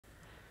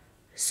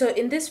So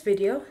in this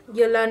video,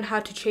 you'll learn how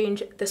to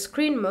change the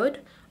screen mode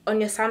on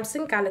your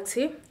Samsung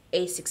Galaxy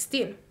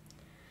A16.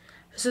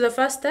 So the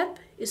first step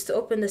is to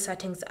open the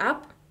Settings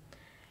app.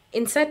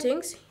 In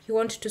Settings, you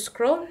want to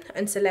scroll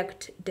and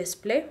select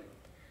Display.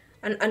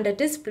 And under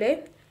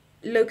Display,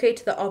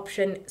 locate the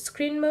option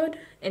Screen Mode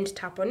and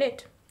tap on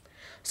it.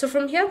 So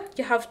from here,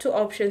 you have two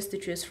options to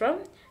choose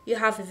from. You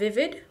have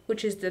Vivid,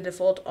 which is the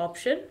default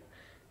option.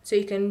 So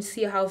you can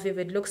see how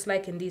Vivid looks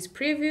like in these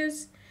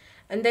previews.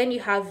 And then you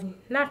have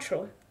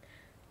Natural.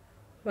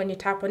 When you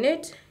tap on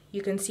it,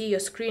 you can see your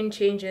screen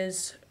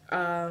changes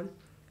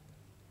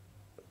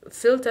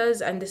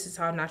filters, and this is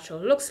how Natural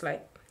looks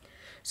like.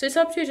 So it's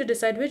up to you to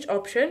decide which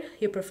option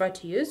you prefer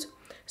to use.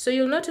 So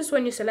you'll notice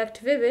when you select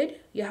Vivid,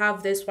 you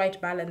have this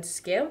white balance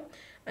scale,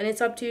 and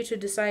it's up to you to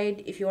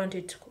decide if you want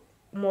it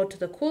more to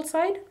the cool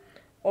side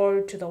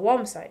or to the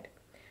warm side,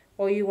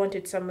 or you want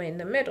it somewhere in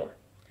the middle.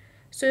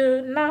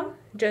 So now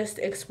just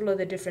explore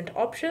the different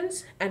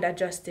options and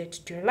adjust it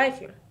to your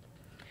liking.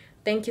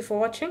 Thank you for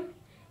watching.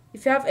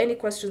 If you have any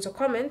questions or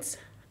comments,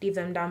 leave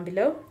them down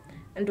below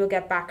and we'll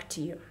get back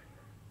to you.